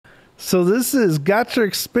So this is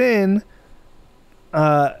Gacharic Spin,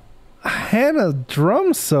 Hana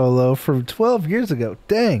drum solo from 12 years ago.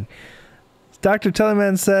 Dang. Dr.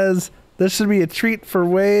 Teleman says this should be a treat for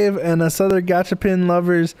Wave and us other Gachapin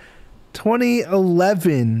lovers.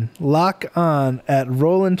 2011 Lock On at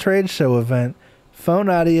Roland Trade Show event. Phone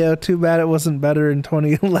audio. Too bad it wasn't better in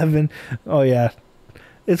 2011. Oh yeah.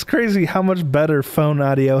 It's crazy how much better phone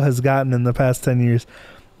audio has gotten in the past 10 years.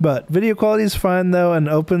 But video quality is fine though, and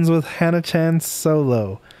opens with Hana-chan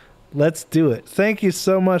solo. Let's do it. Thank you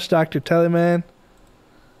so much, Dr. Teleman.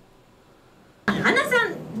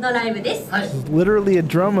 It's literally a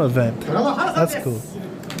drum event. That's cool.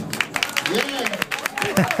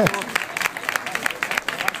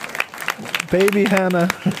 Baby Hana.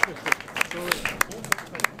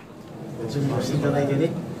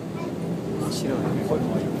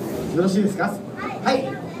 よろしいですか？はい。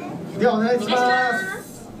ではお願いします。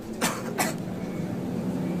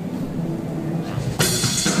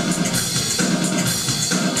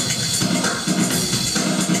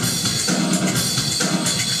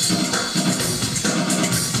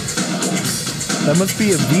That must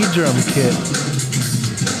be a V drum kit.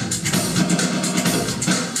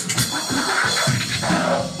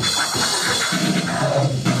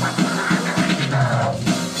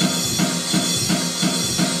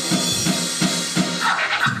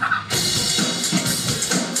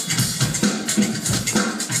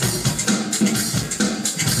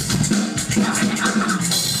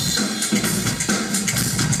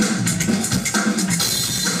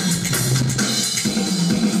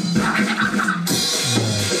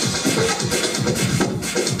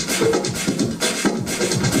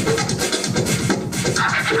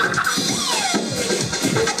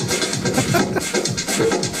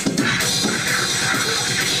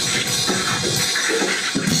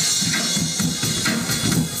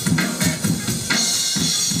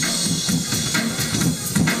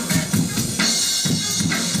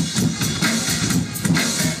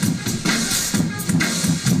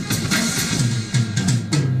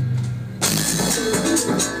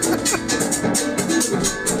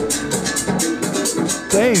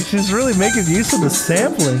 Dang, she's really making use of the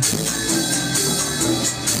sampling.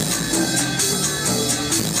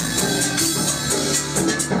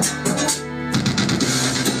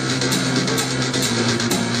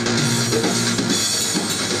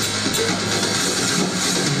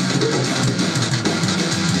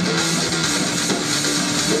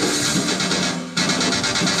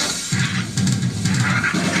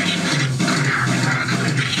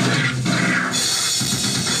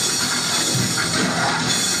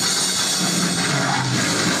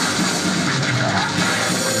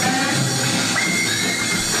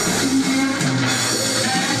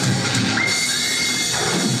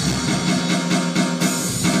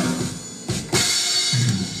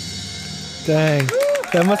 Dang,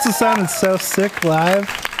 that must have sounded so sick live.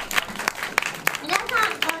 皆さん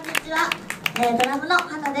こんにちは。ドラムの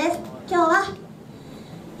花です。今日は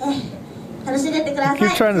楽しんでってください。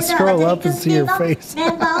 Keep trying to scroll up and see your face. メ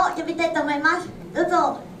ンバーを呼びたいと思います。どう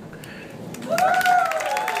ぞ。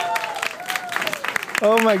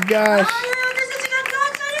Oh my gosh.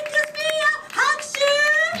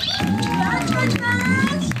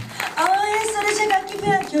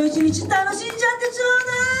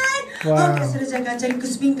 それじゃあガチャリック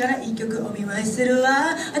スピンから一曲お見舞いする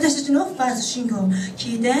わ。私たちのファーストシングル聴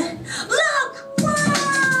いて。ロックワー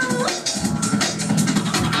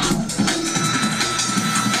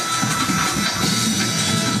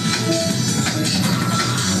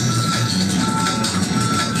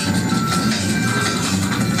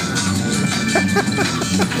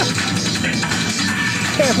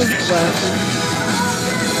That was classic.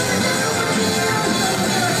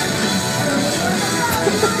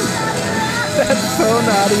 That's phone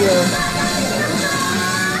audio.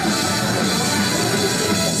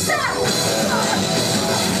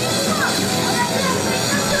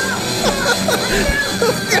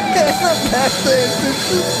 Back there, just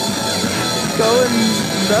going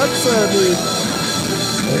nuts on me.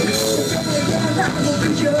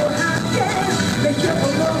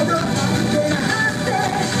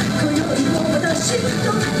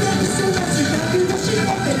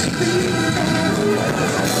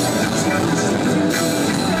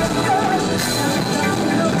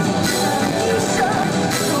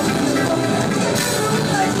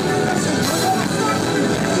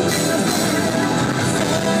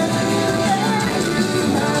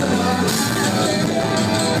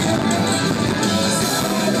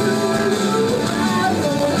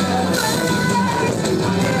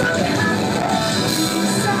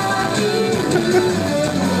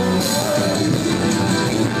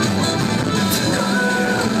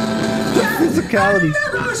 musicality.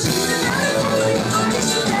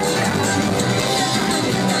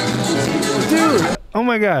 Dude, oh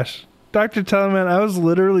my gosh. Dr. Teleman, I was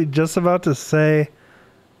literally just about to say,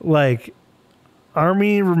 like,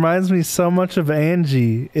 Army reminds me so much of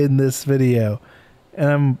Angie in this video.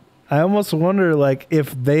 And I almost wonder, like,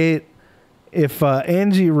 if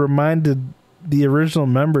Angie reminded the original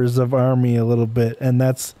members of Army a little bit, and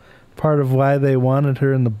that's part of why they wanted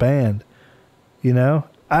her in the band. You know?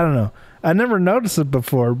 I don't know. I never noticed it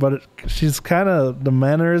before, but she's kind of, the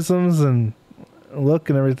mannerisms and look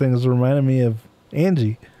and everything is reminding me of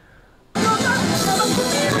Angie.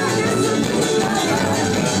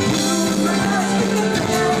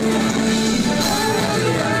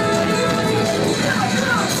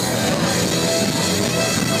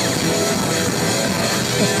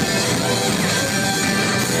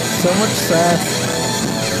 So much sass.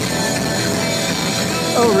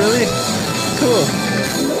 Oh, really? Cool.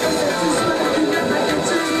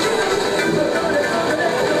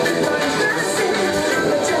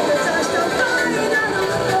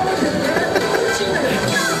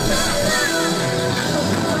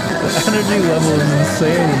 The energy level is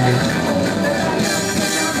insane in this.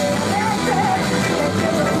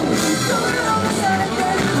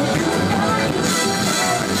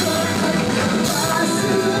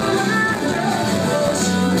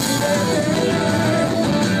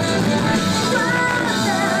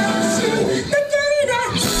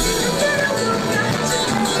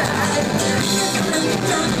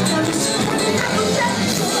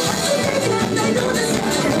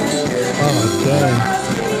 Oh, dang.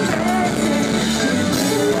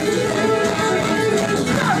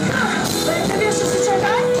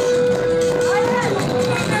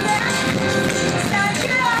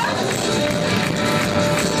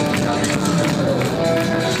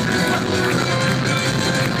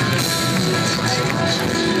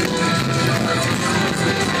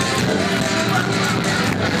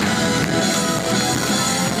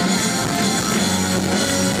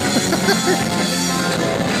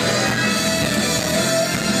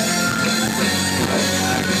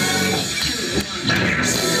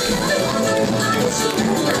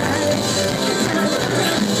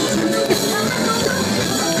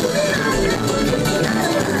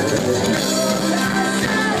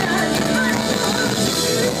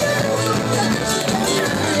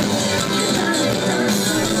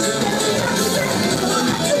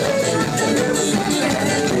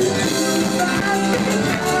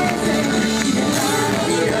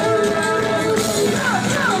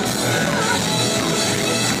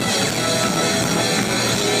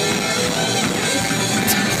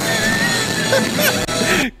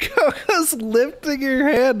 Coco's lifting her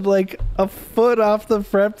hand like a foot off the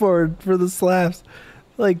fretboard for the slaps.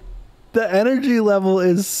 Like, the energy level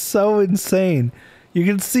is so insane. You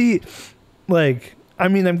can see, like, I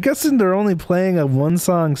mean, I'm guessing they're only playing a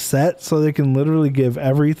one-song set, so they can literally give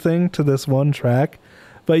everything to this one track.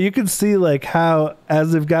 But you can see, like, how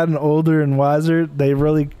as they've gotten older and wiser, they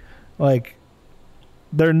really, like,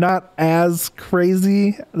 they're not as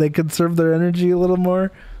crazy. They conserve their energy a little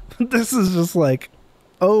more. This is just, like,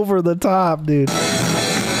 over the top, dude. I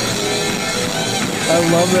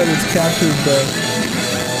love that it's captured the...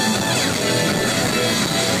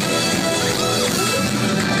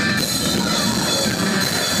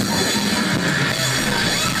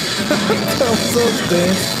 so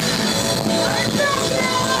dance.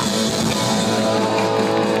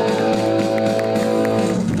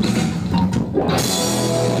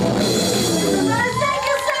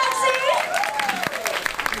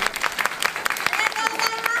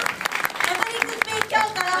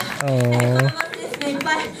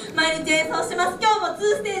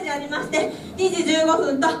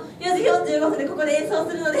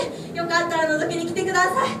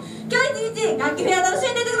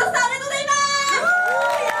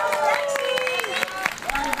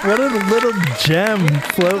 What a little gem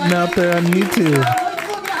floating out there on YouTube.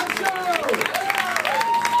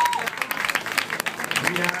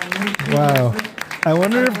 Wow. I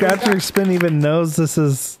wonder if Gacharic Spin even knows this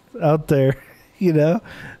is out there, you know?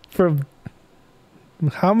 From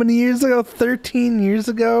how many years ago? 13 years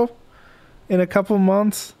ago? In a couple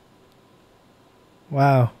months?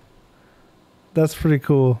 Wow. That's pretty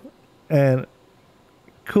cool. And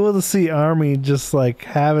cool to see Army just like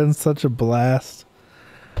having such a blast.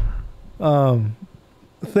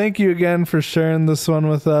 Thank you again for sharing this one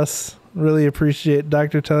with us. Really appreciate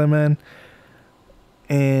Dr. Teleman.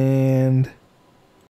 And